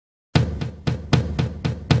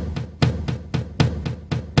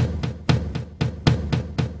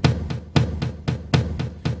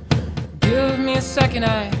a second,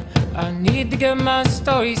 I need to get my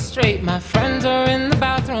story straight. My friends are in the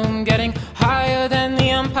bathroom getting higher than the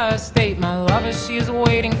Empire State. My lover, she's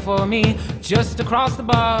waiting for me just across the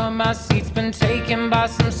bar. My seat's been taken by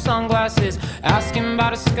some sunglasses asking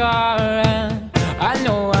about a scar. And I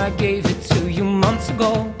know I gave it to you months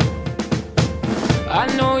ago. I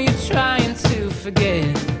know you're trying to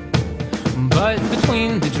forget, but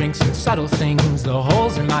between the drinks and subtle things, the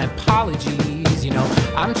holes in my apologies, you know,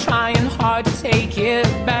 I'm trying hard to take it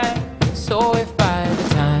back. So if by the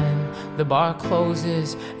time the bar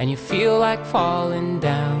closes and you feel like falling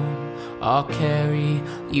down, I'll carry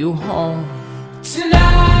you home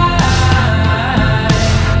tonight.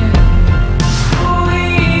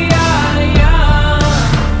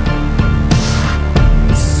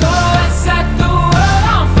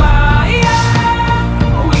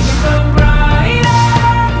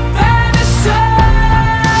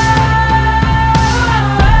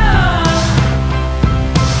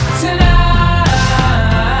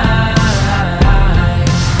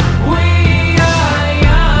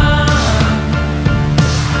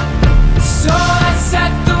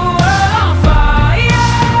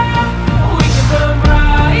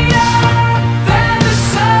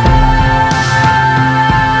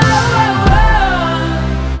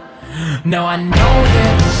 Now I know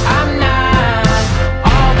that I'm not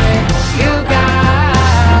all that you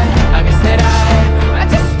got. I guess that I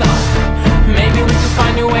just thought maybe we could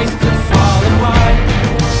find new ways to fall apart.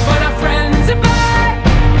 But our friends are back,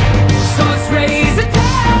 so let's raise a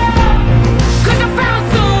toast, 'cause I found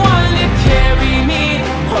someone to carry me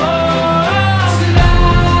home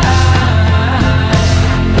tonight.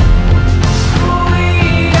 We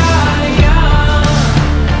are young,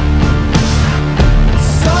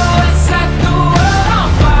 so let's set the world on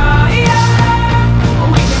fire.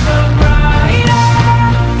 We can burn brighter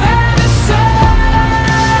than the sun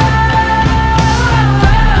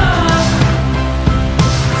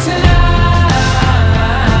tonight.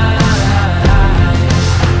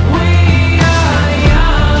 We are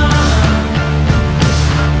young,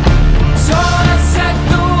 so let's set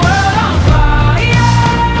the world on fire.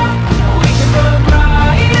 We can burn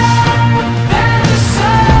brighter than the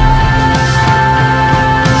sun.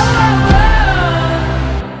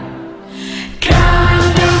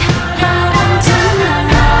 Coming home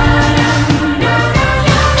tonight.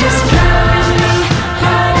 Just coming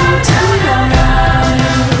home tonight.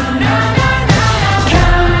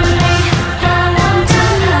 Coming home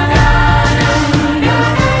tonight.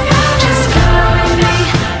 Just coming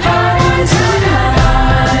home tonight.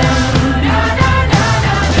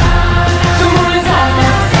 The moon is on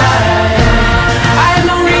my side. I have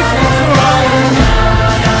no reason to run.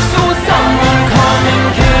 So will someone come and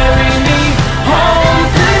carry me home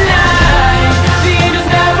tonight? The angels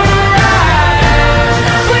never arrive,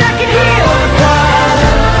 but I can hear the choir.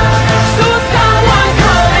 So will someone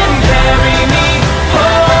come and carry me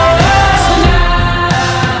home tonight?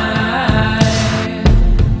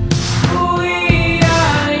 We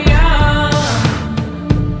are young,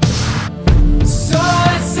 so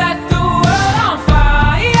let's set the world on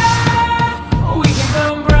fire. We can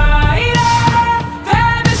burn brighter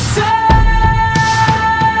than the sun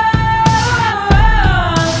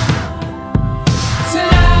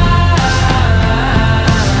tonight.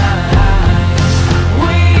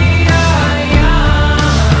 We are young,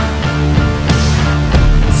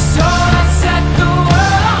 so let's set the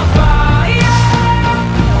world on fire.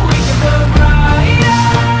 We can burn brighter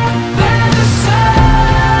than the sun.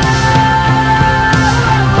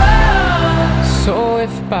 So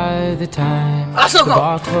if by the time the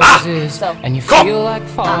bar closes and you feel like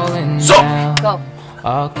falling down,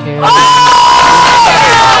 I'll carry you tonight.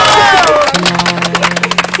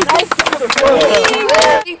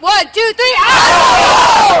 1, 2, 3,